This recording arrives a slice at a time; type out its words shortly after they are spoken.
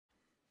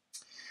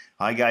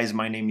Hi guys,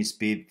 my name is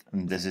Pete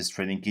and this is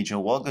Trading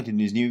Kitchen. Welcome to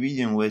this new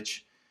video in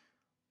which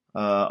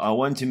I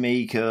want to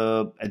make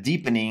a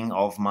deepening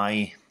of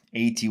my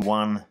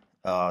 81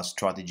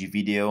 strategy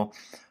video.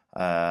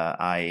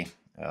 I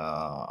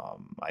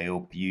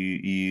hope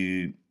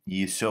you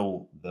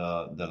saw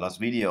the last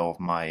video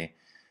of my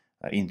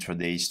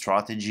intraday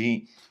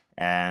strategy,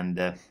 and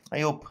I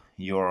hope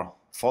you're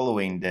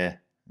following the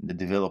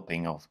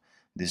developing of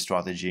this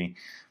strategy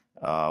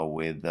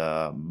with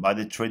by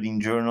the trading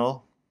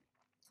journal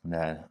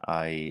that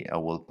I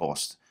will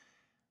post.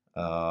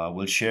 I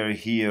will share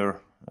here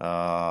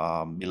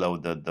below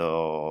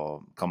the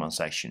comment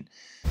section.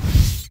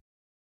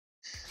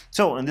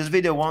 So in this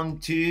video I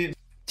want to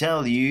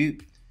tell you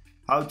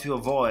how to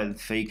avoid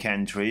fake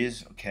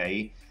entries.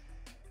 Okay,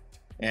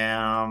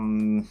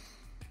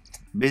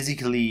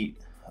 basically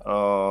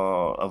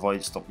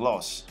avoid stop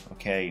loss.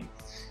 Okay,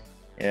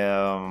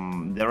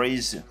 there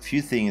is a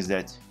few things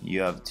that you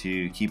have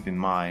to keep in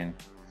mind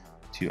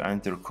to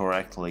enter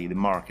correctly the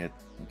market.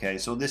 Okay,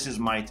 so this is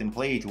my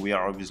template. We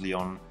are obviously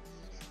on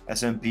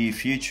S&P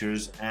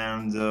futures,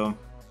 and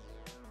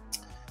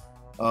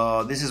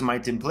this is my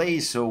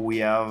template. So we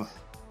have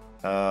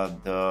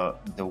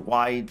the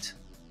white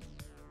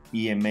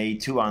EMA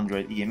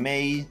 200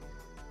 EMA,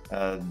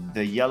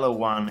 the yellow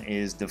one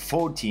is the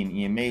 14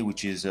 EMA,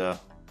 which is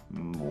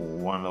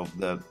one of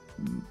the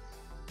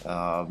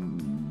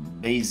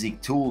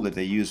basic tool that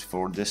I use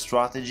for this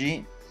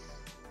strategy.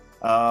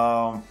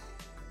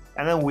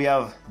 And then we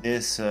have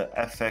this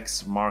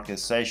FX market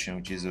session,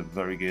 which is a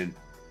very good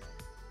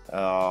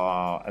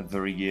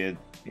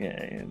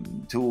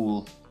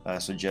tool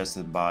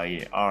suggested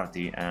by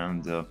Artie.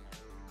 And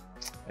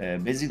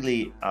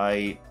basically,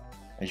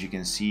 as you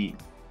can see,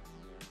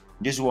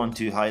 just want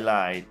to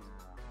highlight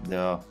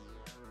the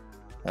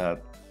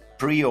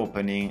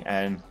pre-opening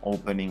and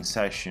opening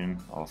session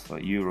of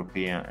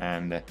European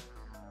and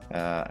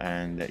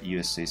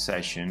USA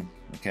session.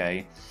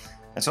 Okay,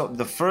 and so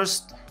the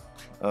first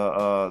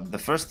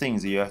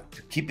things that you have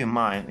to keep in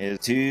mind is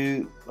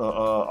to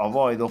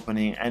avoid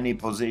opening any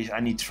position,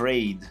 any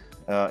trade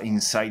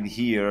inside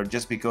here,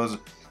 just because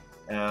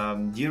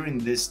during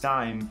this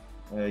time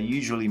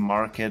usually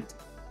market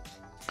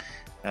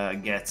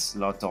gets a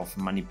lot of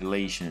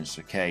manipulations.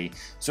 Okay,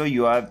 so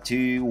you have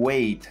to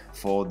wait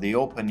for the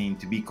opening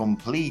to be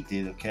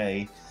completed.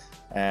 Okay,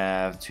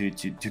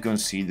 to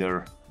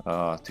consider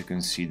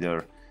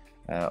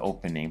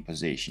opening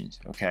positions.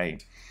 Okay.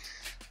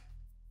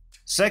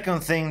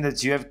 Second thing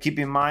that you have to keep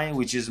in mind,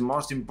 which is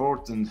most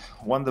important,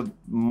 one of the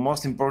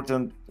most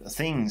important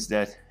things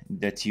that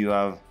you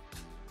have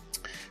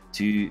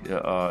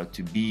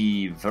to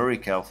be very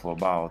careful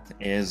about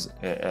is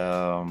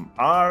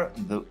are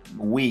the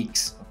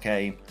wicks.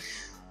 Okay,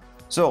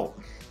 so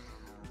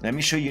let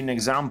me show you an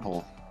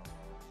example.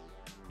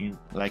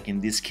 Like in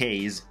this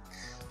case,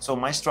 so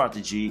my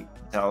strategy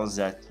tells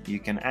that you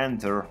can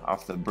enter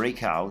after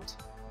breakout.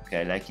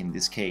 Okay, like in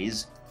this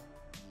case.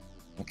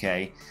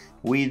 Okay,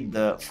 with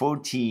the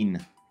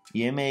 14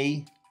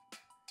 EMA,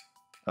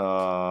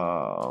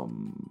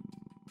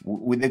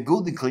 with a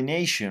good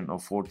inclination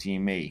of 40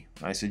 EMA.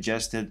 I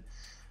suggested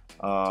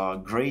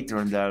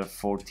greater than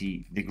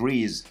 40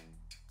 degrees.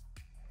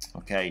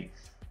 Okay,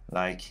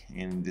 like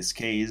in this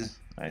case,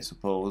 I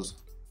suppose.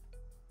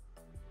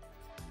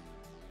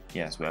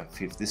 Yes, we have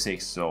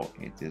 56, so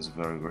it is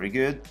very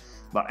good.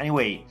 But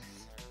anyway,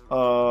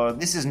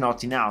 this is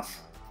not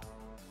enough.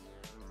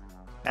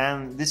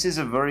 And this is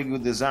a very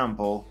good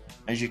example,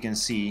 as you can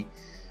see,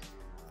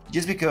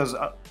 just because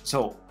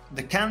so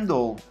the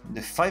candle,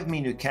 the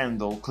 5-minute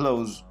candle,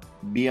 closed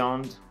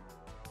beyond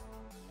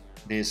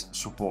this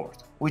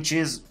support, which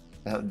is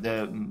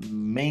the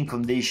main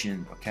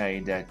condition, okay,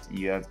 that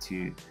you have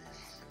to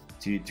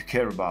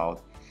care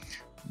about.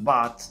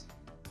 But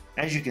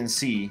as you can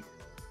see,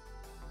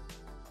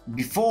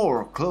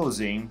 before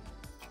closing,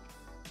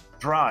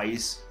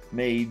 price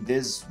made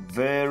this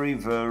very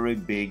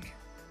big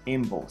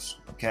impulse.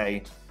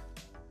 Okay,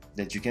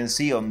 that you can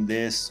see on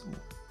this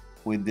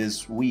with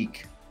this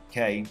week.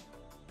 Okay,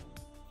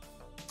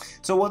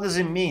 so what does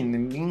it mean? It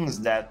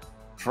means that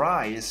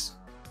price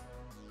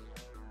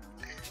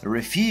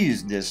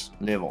refused this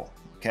level.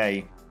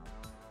 Okay,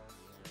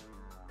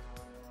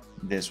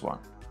 this one.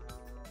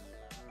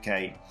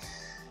 Okay,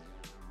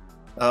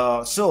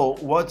 so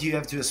what you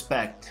have to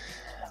expect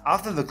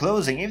after the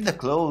closing, if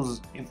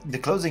the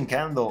closing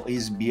candle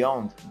is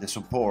beyond the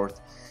support,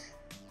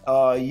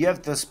 you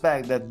have to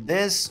expect that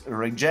this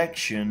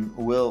rejection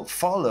will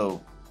follow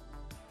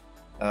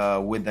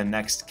with the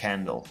next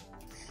candle.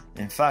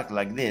 In fact,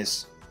 like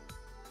this.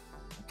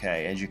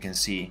 Okay, as you can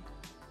see,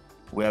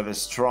 we have a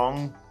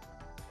strong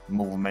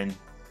movement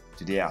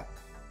to the up.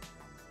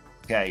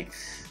 Okay,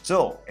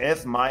 so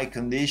if my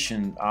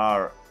conditions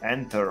are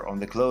enter on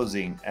the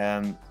closing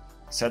and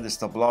set the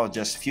stop loss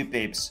just few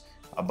pips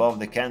above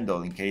the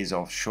candle in case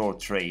of short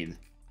trade,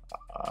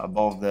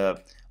 above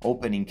the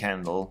opening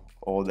candle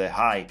or the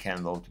high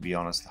candle, to be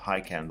honest,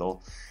 high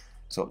candle,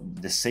 so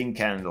the same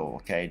candle,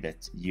 okay,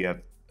 that you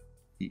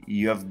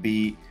have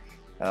be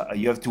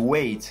you have to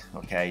wait,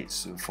 okay,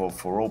 so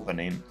for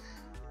opening.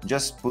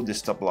 Just put the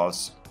stop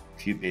loss a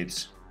few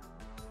pips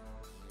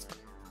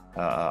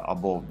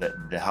above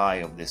the high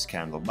of this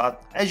candle,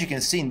 but as you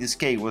can see in this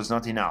case was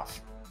not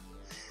enough,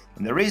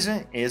 and the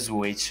reason is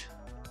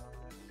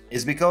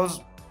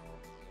because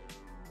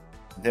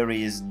there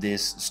is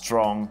this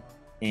strong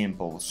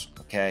impulse,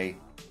 okay,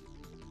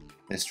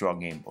 the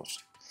strong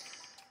impulse.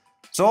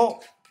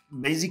 So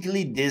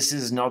basically this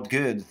is not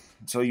good,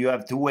 so you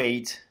have to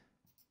wait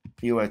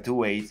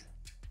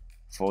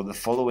for the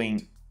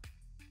following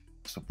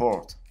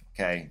support,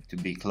 okay, to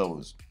be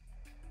closed,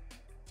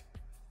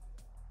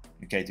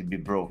 okay, to be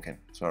broken,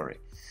 sorry.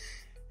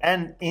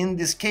 And in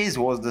this case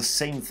was the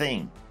same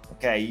thing,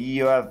 okay.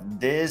 You have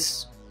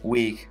this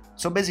week,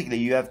 so basically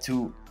you have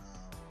to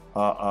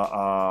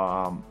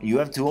open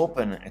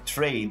a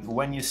trade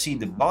when you see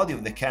the body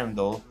of the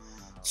candle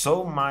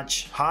so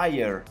much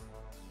higher,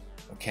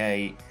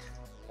 okay,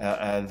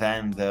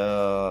 than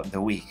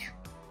the wick.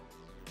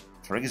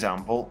 For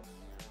example,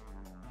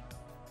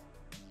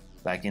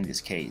 like in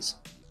this case,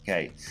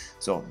 okay.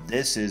 So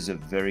this is a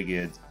very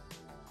good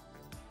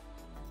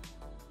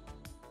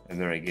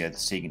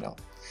signal.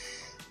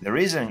 The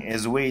reason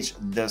is which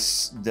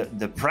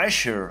the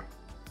pressure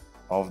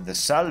of the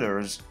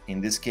sellers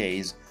in this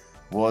case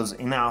was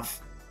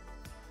enough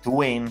to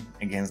win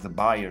against the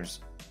buyers.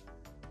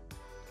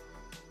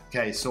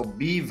 Okay, so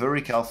be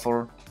very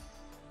careful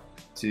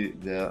to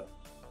the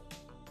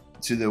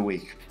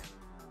wick.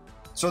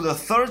 So the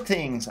third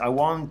things I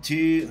want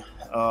to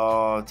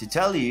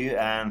tell you,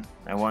 and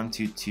I want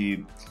you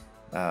to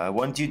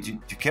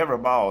care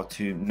about,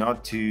 to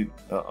not to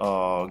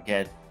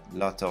get a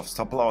lot of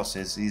stop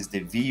losses, is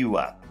the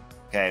VWAP,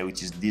 okay,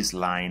 which is this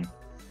line,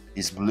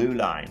 this blue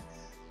line.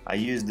 I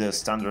use the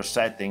standard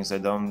settings. I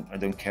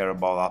don't care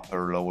about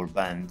upper or lower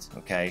band,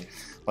 okay,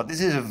 but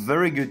this is a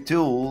very good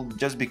tool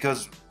just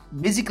because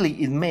basically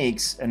it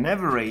makes an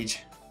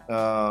average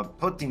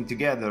putting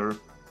together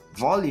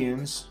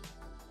volumes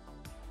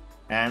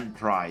and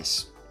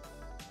price,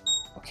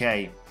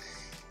 okay.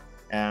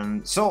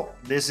 And so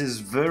this is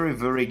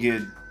very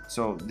good.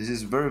 So this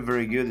is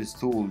very good, this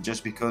tool,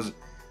 just because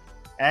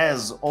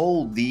as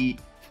all the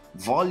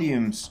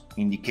volumes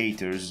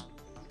indicators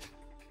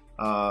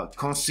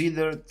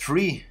consider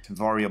three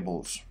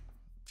variables: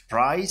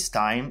 price,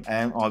 time,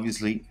 and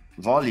obviously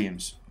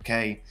volumes,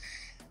 okay.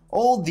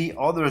 All the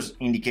others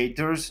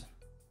indicators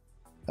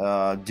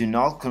do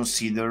not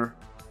consider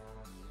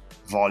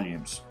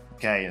volumes,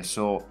 okay.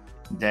 So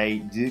they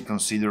do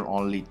consider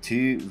only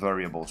two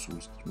variables,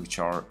 which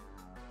are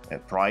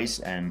price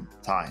and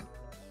time,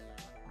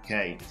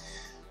 okay.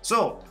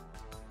 So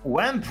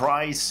when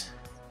price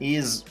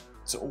is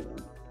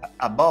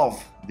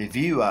above the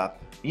VWAP,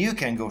 you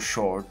can go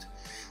short,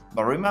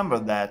 but remember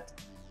that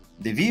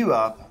the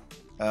VWAP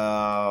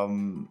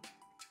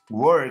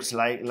works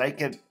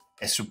like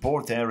a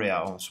support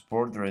area or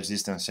support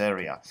resistance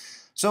area.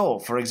 So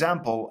for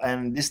example,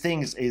 and this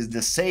thing is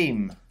the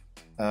same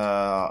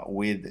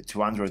with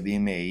 200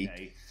 EMA,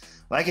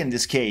 like in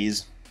this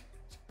case.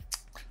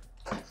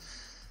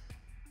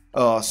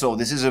 So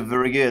this is a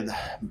very good,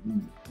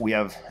 we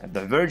have a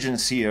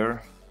divergence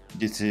here.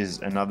 This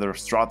is another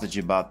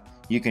strategy, but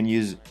you can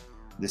use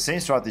the same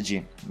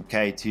strategy,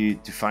 okay, to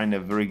find a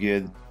very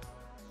good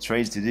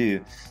trades to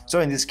do. So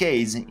in this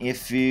case,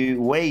 if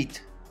you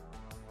wait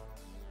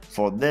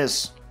for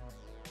this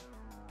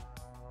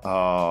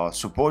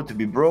support to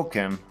be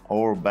broken,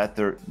 or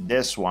better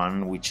this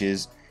one, which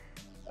is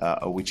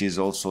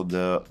also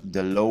the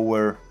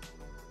lower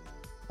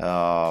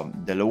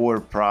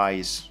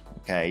price,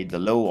 okay, the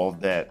low of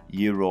the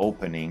euro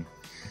opening.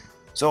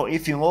 So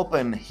if you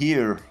open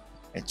here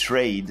a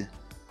trade,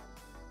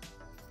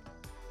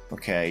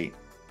 okay,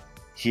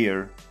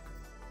 here,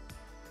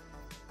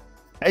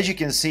 as you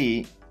can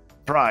see,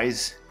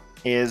 price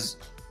is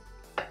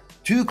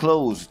too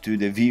close to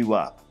the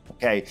VWAP,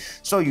 okay.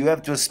 So you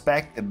have to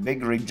expect a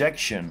big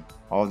rejection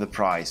of the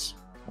price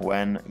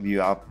when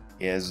VWAP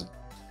is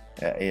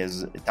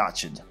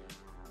touched,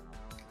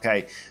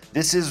 okay.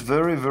 This is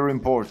very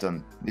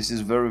important. This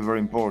is very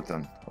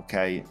important,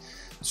 okay.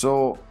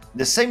 So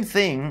the same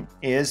thing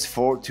is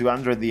for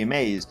 200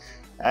 EMAs.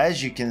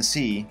 As you can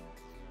see,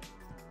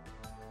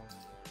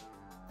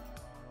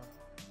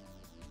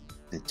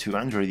 the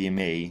 200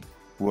 EMA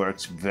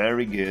works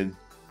very good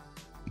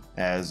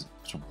as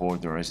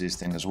support or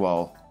resistance as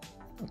well,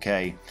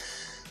 okay.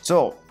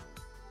 So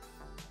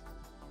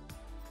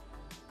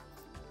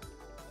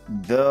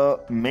the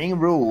main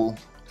rule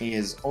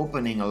is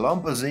opening a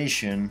long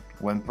position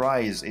when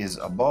price is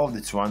above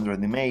the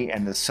 200 EMA,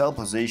 and the sell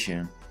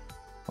position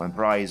when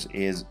price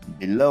is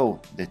below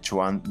the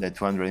 200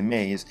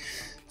 EMAs.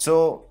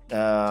 So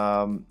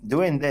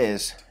doing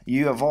this,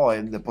 you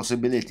avoid the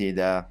possibility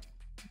that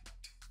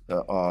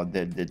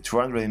the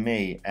 200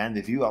 EMA and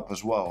the VWAP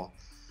as well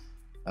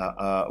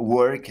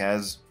work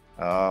as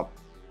a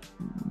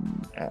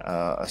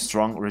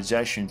strong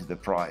rejection to the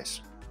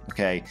price,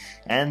 okay.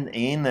 And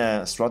in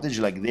a strategy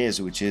like this,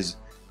 which is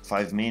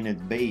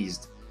 5-minute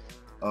based,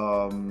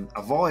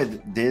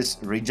 avoid these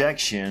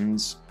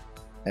rejections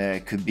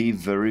could be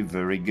very,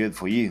 very good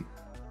for you.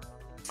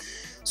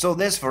 So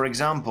this, for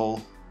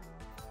example,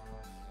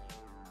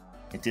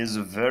 it is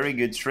a very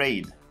good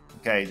trade.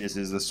 Okay, this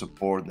is the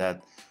support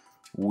that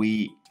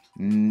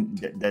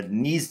that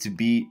needs to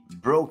be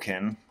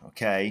broken.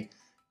 Okay,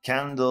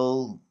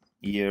 candle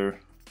here,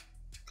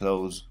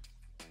 close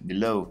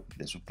below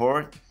the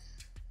support.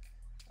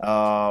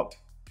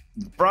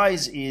 The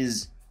price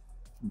is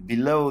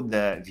below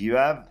the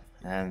VWAP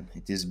and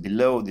it is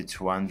below the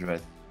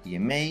 200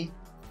 EMA,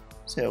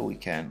 so we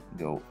can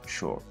go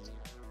short.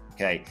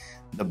 Okay,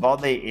 the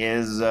body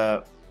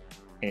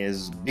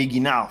is big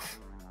enough.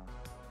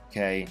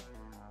 Okay,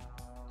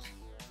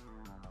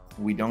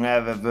 we don't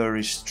have a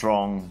very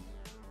strong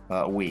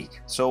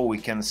wick, so we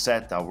can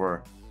set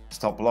our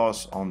stop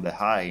loss on the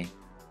high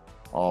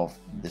of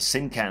the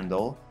same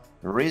candle,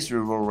 risk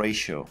reward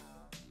ratio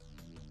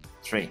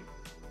 3.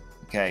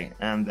 Okay,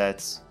 and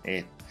that's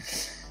it.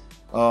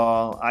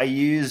 I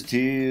used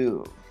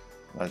to,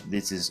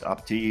 this is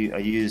up to you, I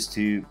used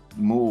to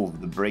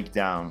move the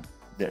breakdown,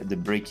 the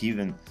break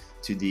even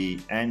to the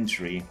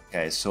entry.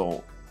 Okay,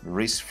 so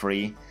risk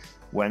free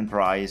when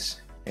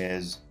price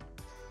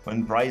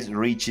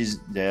reaches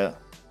the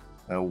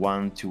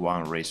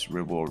 1-to-1 risk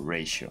reward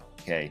ratio.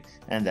 Okay,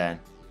 and then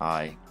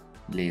I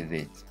leave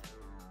it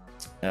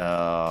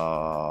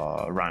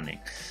running.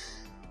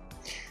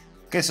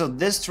 Okay, so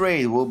this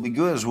trade will be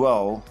good as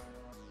well,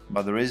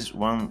 but there is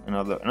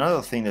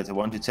another thing that I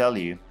want to tell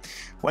you.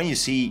 When you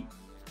see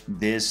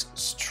this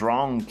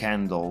strong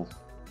candle,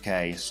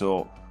 okay,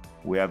 so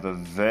we have a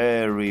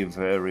very,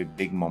 very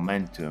big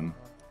momentum,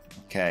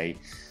 okay,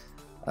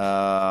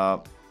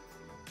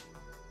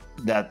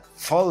 that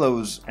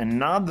follows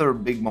another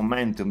big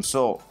momentum.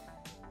 So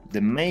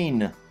the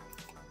main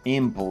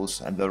impulse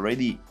had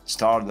already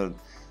started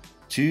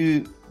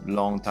too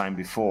long time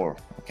before.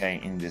 Okay,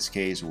 in this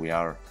case we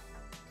are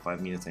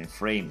 5-minute time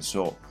frame,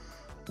 so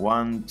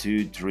 1,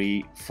 2,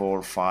 3,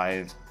 4,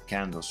 5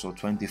 candles, so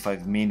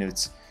 25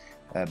 minutes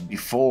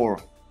before,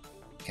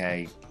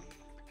 okay,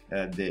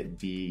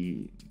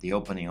 the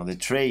opening of the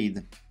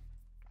trade.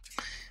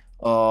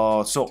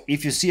 So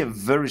if you see a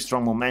very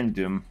strong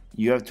momentum,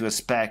 you have to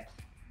expect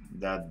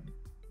that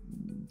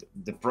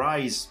the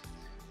price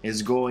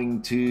is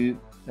going to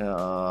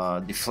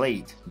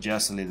deflate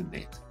just a little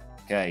bit.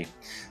 Okay,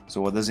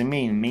 so what does it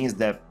mean? It means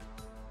that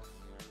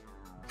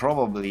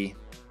probably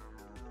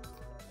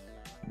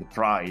the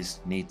price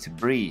needs to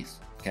breathe.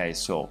 Okay,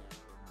 so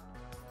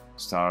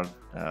start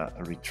a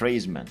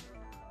retracement.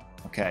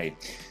 Okay,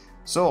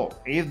 so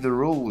if the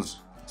rules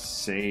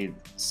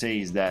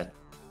says that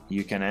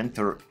you can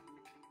enter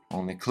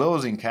on the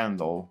closing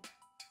candle,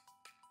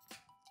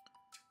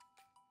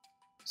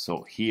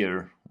 so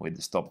here with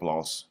the stop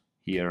loss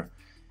here,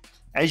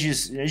 as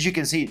you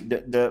can see,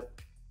 the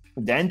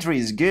entry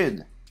is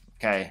good.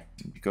 Okay,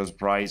 because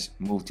price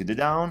moved to the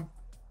down.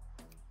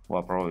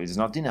 Well, probably it's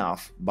not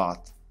enough,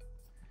 but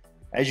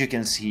as you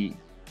can see,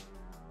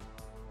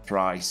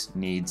 price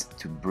needs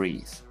to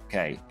breathe.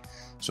 Okay,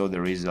 so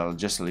there is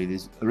just a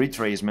little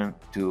retracement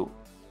to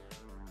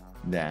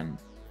then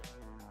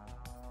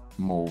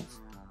move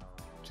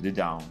to the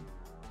down.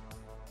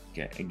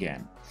 Okay,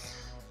 again.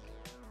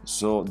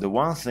 So the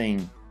one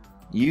thing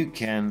you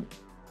can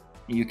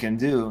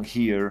do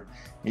here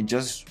is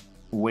just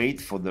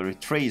wait for the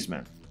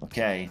retracement.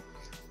 Okay,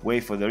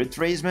 wait for the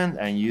retracement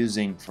and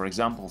using, for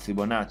example,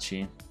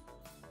 Fibonacci.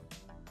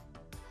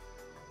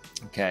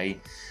 Okay,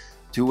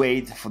 to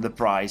wait for the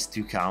price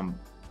to come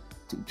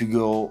to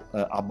go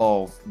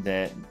above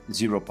the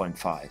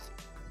 0.5.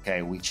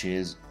 Okay, which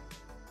is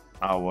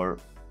our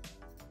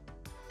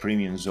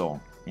premium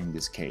zone in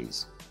this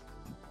case.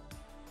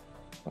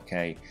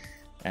 Okay,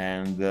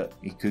 and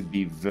it could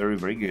be very,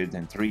 very good,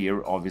 and 3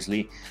 year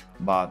obviously,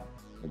 but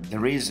the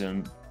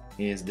reason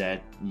is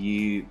that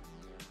you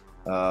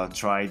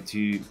try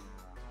to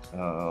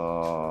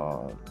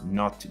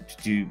not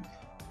to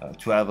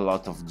have a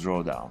lot of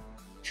drawdown.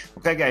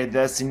 Okay guys,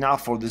 that's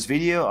enough for this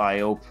video. I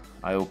hope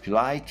you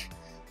like.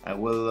 I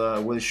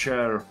will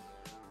share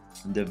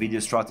the video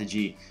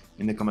strategy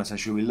in the comment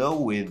section below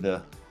with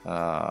the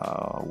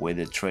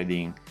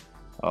trading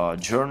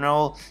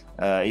journal.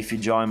 If you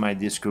join my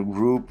Discord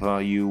group,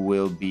 you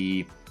will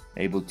be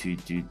able to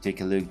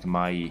take a look at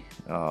my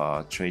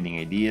trading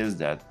ideas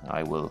that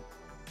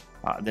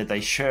I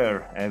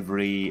share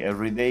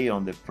every day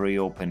on the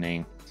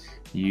pre-opening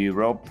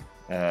Europe,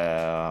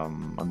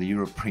 on the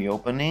Europe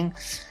pre-opening.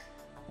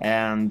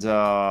 And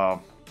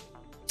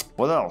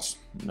what else?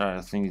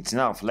 I think it's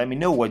enough. Let me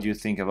know what you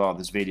think about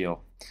this video.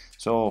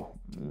 So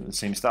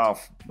same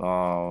stuff.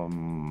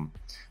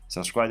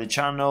 Subscribe the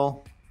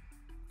channel,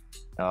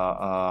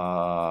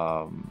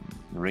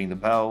 ring the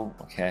bell,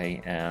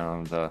 okay?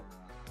 And but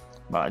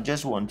I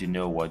just want to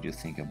know what you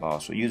think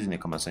about. So use in the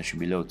comment section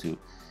below to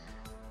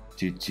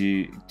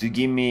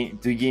give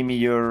me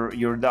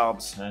your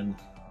doubts and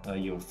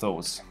your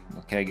thoughts.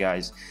 Okay,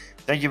 guys.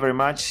 Thank you very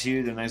much. See you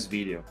in the next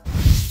video.